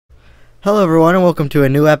Hello everyone and welcome to a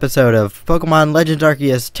new episode of Pokemon Legends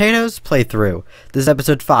Arceus Tato's playthrough. This is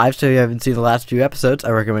episode 5, so if you haven't seen the last few episodes,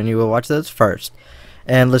 I recommend you go watch those first.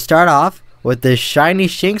 And let's start off with this shiny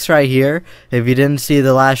Shinx right here. If you didn't see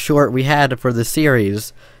the last short we had for the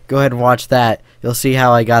series, go ahead and watch that. You'll see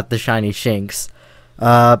how I got the shiny Shinx.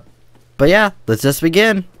 But yeah, let's just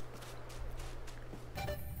begin.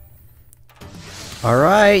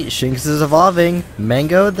 Alright, Shinx is evolving.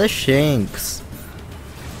 Mango the Shinx.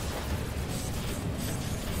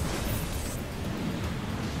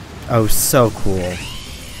 Oh, so cool.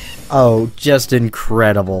 Oh, just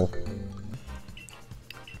incredible.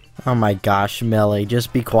 Oh my gosh, Melly,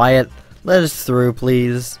 just be quiet. Let us through,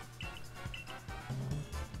 please.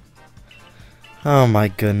 Oh my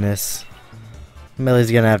goodness. Melly's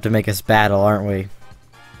gonna have to make us battle, aren't we?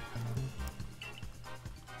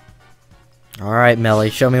 Alright, Melly,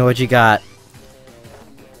 show me what you got.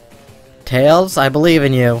 Tails, I believe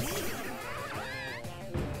in you.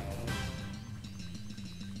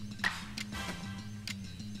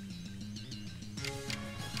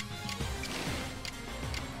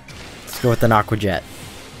 Go with an Aqua Jet.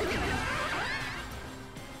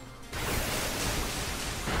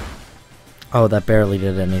 Oh, that barely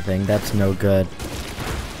did anything. That's no good.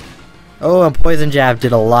 Oh, a Poison Jab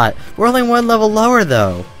did a lot. We're only one level lower,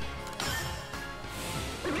 though.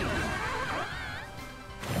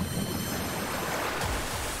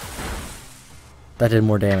 That did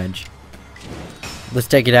more damage. Let's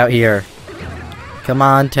take it out here. Come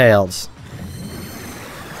on, Tails.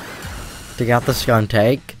 Take out the Skunk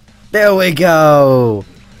Tank. There we go!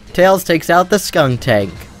 Tails takes out the Skunk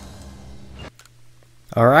Tank.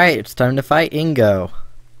 Alright, it's time to fight Ingo.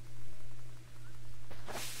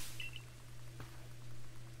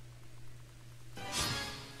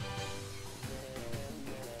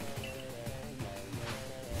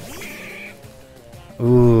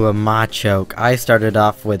 Ooh, a Machoke. I started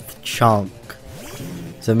off with Chunk,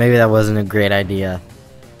 so maybe that wasn't a great idea.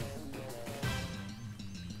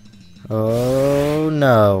 Oh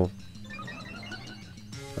no.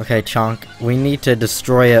 Okay, Chonk, we need to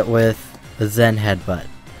destroy it with a Zen Headbutt.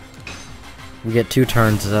 We get 2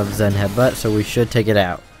 turns of Zen Headbutt, so we should take it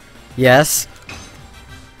out. Yes.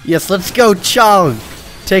 Yes, let's go, Chonk!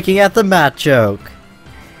 Taking out the Machoke.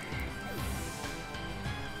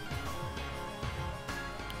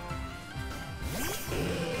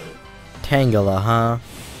 Tangela, huh?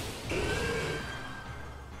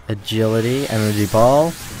 Agility, Energy Ball.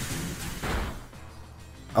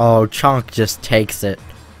 Oh, Chonk just takes it.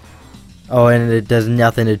 Oh, and it does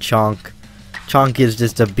nothing to Chonk. Chonk is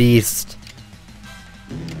just a beast.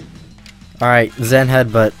 Alright, Zen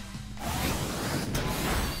Headbutt.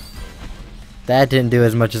 That didn't do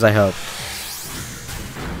as much as I hoped.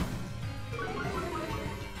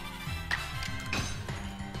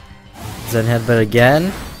 Zen Headbutt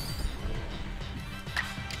again.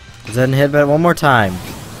 Zen Headbutt one more time.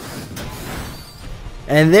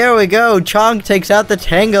 And there we go! Chonk takes out the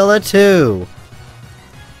Tangela too!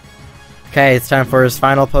 Okay, it's time for his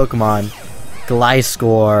final Pokemon.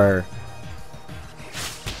 Gliscor.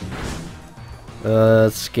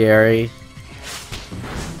 Scary.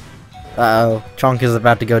 Uh-oh, Chonk is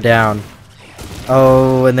about to go down.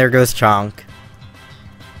 Oh, and there goes Chonk.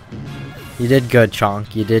 You did good,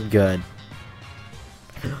 Chonk. You did good.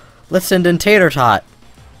 Let's send in Tater Tot.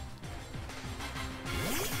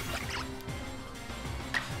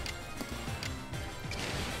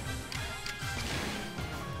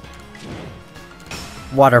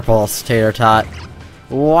 Water Pulse, Tater Tot.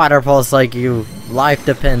 Water Pulse like you. Life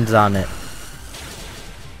depends on it.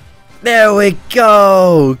 There we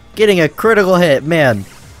go! Getting a critical hit. Man,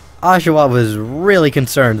 Oshawa was really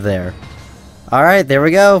concerned there. Alright, there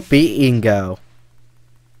we go. Beat Ingo.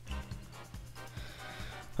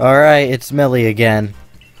 Alright, it's Millie again.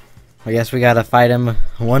 I guess we gotta fight him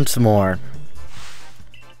once more.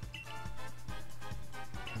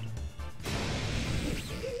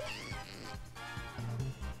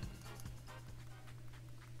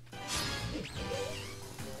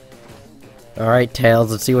 Alright,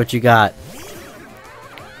 Tails, let's see what you got.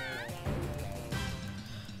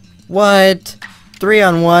 What?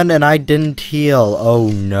 3-on-1 and I didn't heal. Oh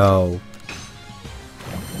no.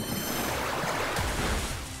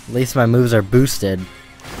 At least my moves are boosted.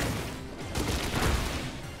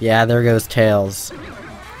 Yeah, there goes Tails.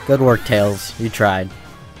 Good work, Tails. You tried.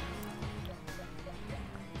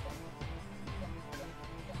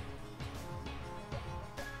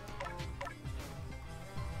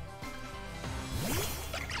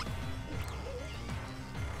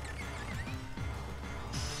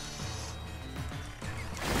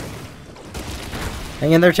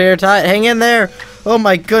 Hang in there, Tater Tot. Hang in there. Oh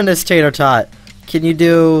my goodness, Tato Tot. Can you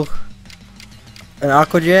do an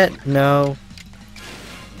Aqua Jet? No.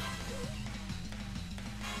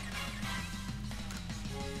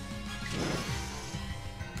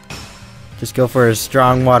 Just go for a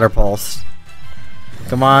strong water pulse.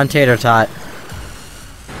 Come on, Tato Tot.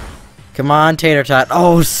 Come on, Tato Tot.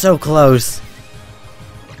 Oh, so close.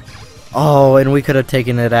 Oh, and we could have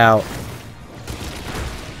taken it out.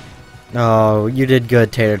 Oh, you did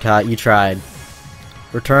good, Tato Tot. You tried.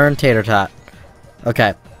 Return Tato Tot.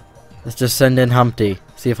 Okay. Let's just send in Humpty.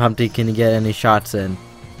 See if Humpty can get any shots in.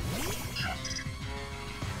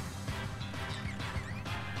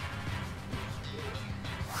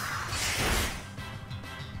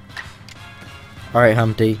 Alright,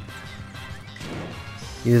 Humpty.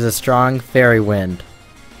 Use a strong fairy wind.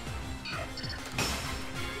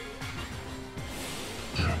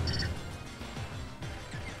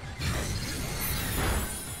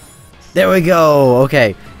 There we go!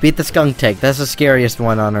 Okay, beat the skunk tank. That's the scariest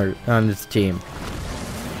one on this team.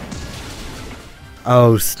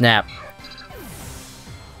 Oh, snap.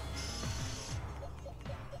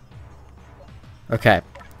 Okay.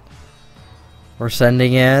 We're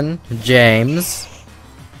sending in James.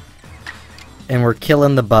 And we're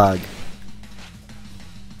killing the bug.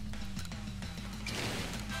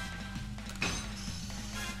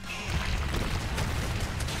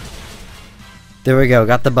 There we go,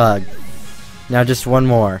 got the bug. Now just one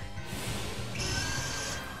more.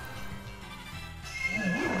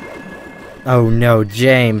 Oh no,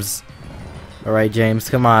 James. Alright, James,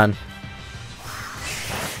 come on.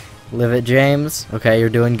 Live it, James. Okay, you're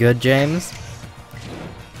doing good, James.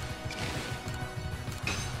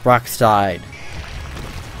 Rockslide.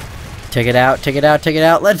 Take it out, take it out, take it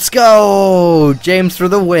out. Let's go! James for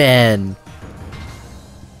the win.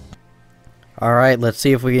 Alright, let's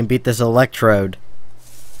see if we can beat this Electrode.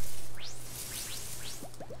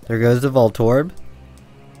 There goes the Voltorb.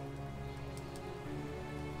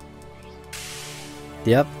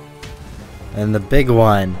 Yep. And the big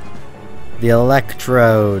one. The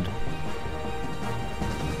Electrode.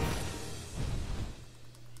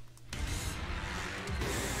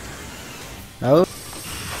 Oh.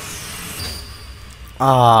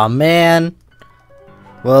 Aw, man.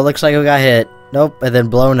 Well, it looks like we got hit. Nope, and then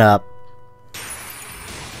blown up.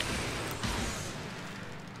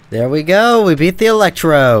 There we go. We beat the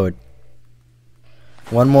Electrode.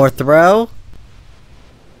 One more throw.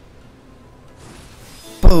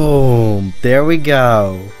 Boom. There we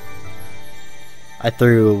go. I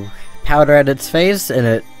threw powder at its face and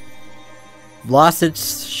it lost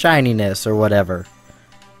its shininess or whatever.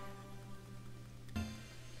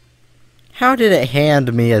 How did it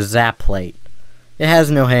hand me a zap plate? It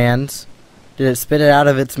has no hands. Did it spit it out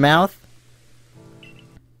of its mouth?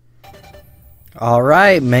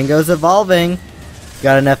 Alright, Mango's evolving.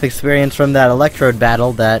 Got enough experience from that Electrode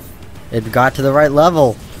battle that it got to the right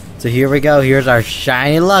level. So here we go. Here's our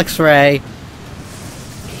shiny Luxray.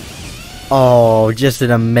 Oh, just an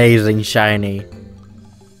amazing shiny.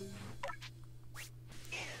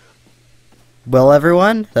 Well,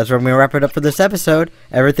 everyone, that's where I'm going to wrap it up for this episode.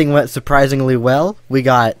 Everything went surprisingly well. We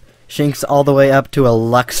got Shinx all the way up to a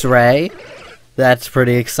Luxray. That's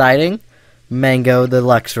pretty exciting. Mango the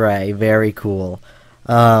Luxray. Very cool.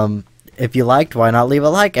 If you liked, why not leave a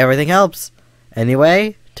like? Everything helps.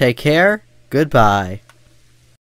 Anyway, take care. Goodbye.